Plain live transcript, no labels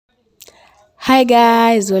Hi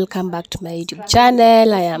guys, welcome back to my YouTube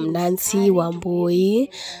channel. I am Nancy Wambui.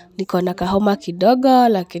 Niko na kahoma kidogo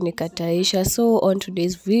lakini kataisha. So on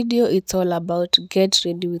today's video, it's all about get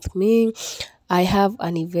ready with me. I have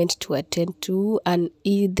an event to attend to, an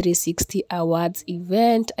e360 awards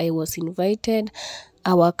event. I was invited.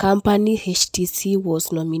 Our company HTC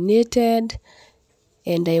was nominated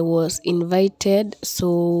and I was invited.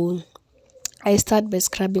 So I start by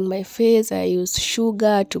scrubbing my face. I use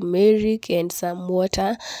sugar, turmeric, and some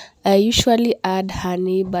water. I usually add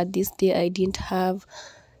honey, but this day I didn't have.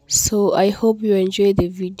 So I hope you enjoy the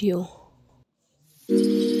video.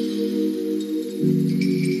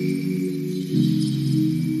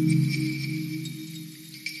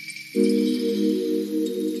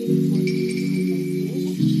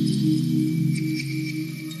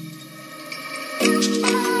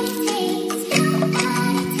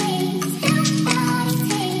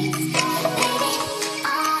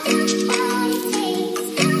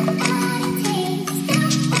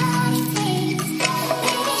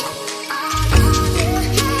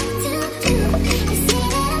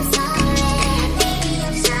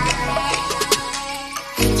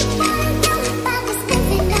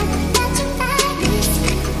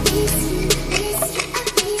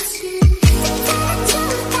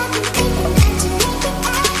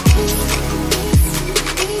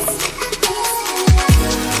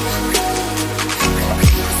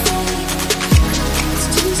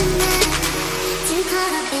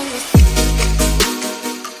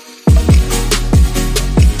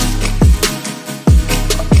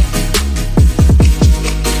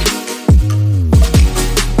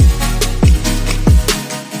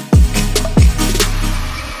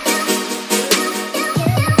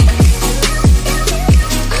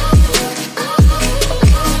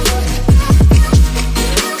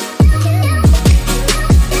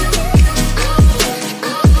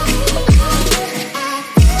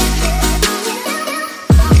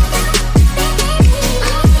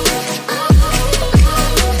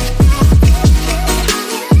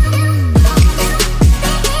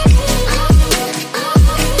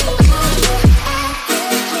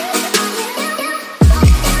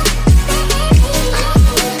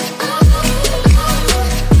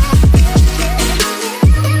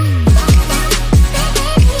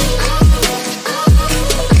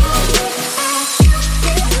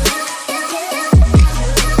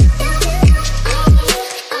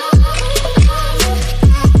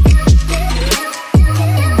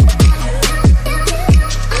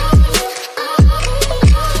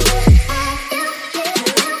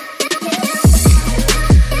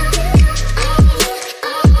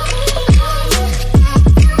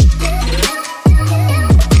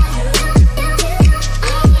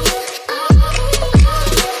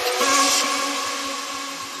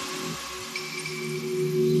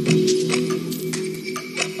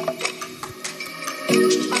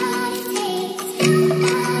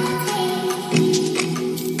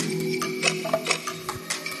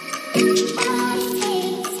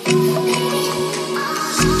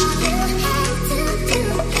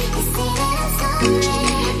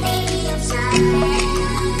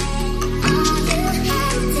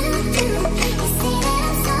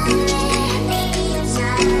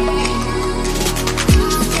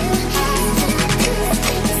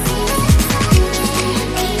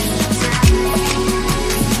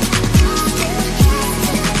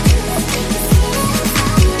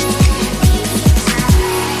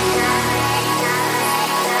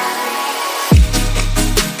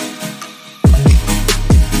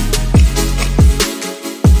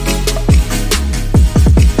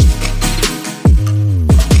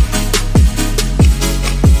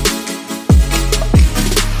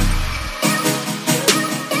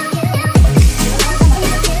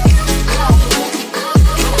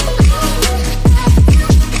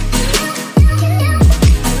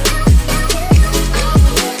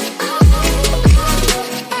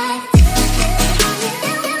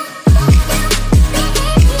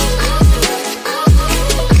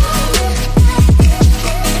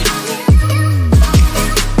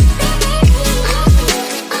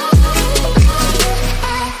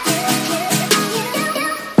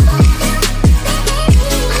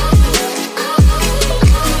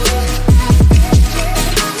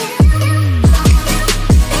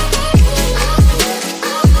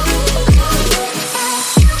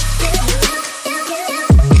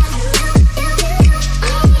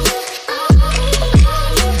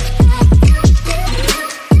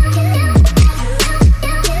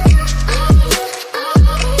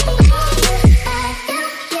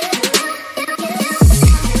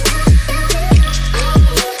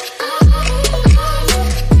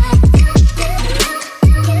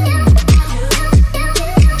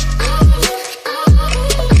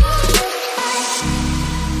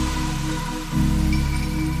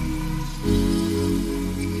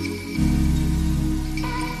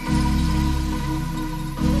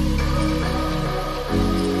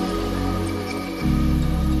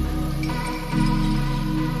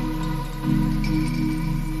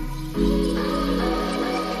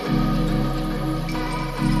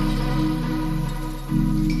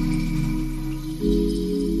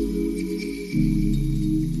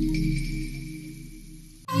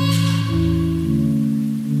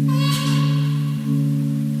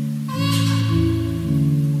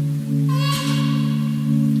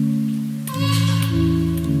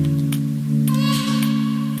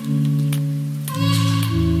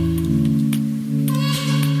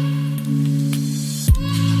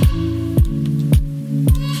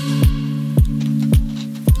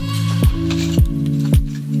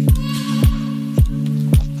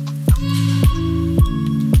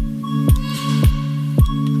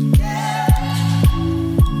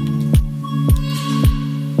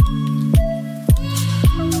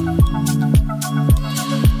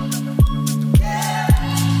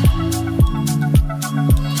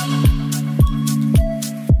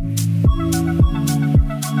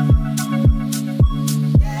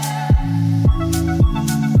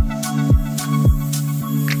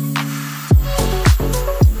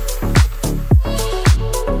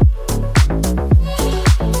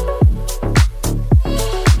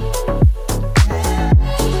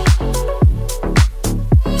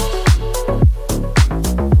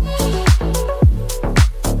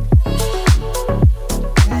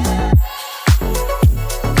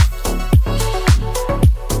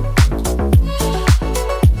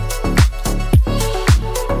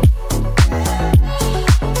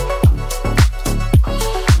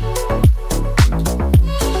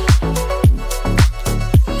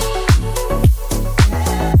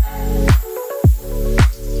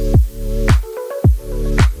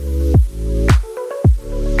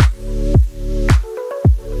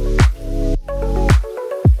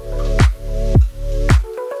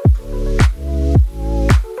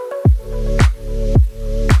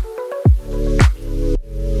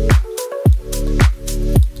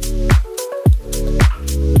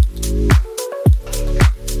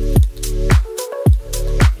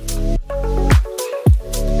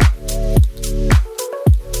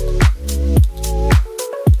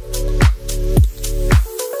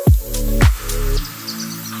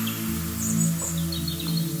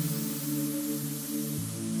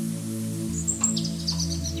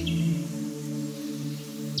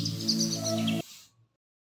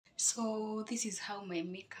 So this is how my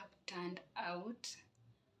makeup turned out.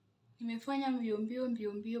 Nimefanya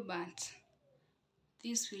mbio, but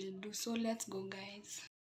this will do. So let's go, guys.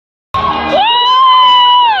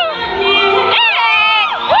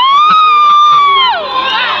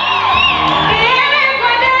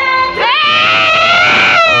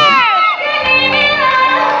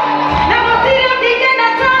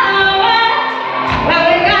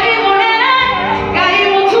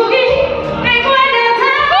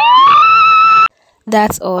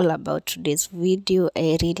 That's all about today's video.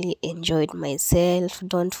 I really enjoyed myself.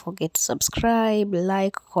 Don't forget to subscribe,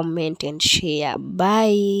 like, comment and share.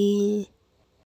 Bye.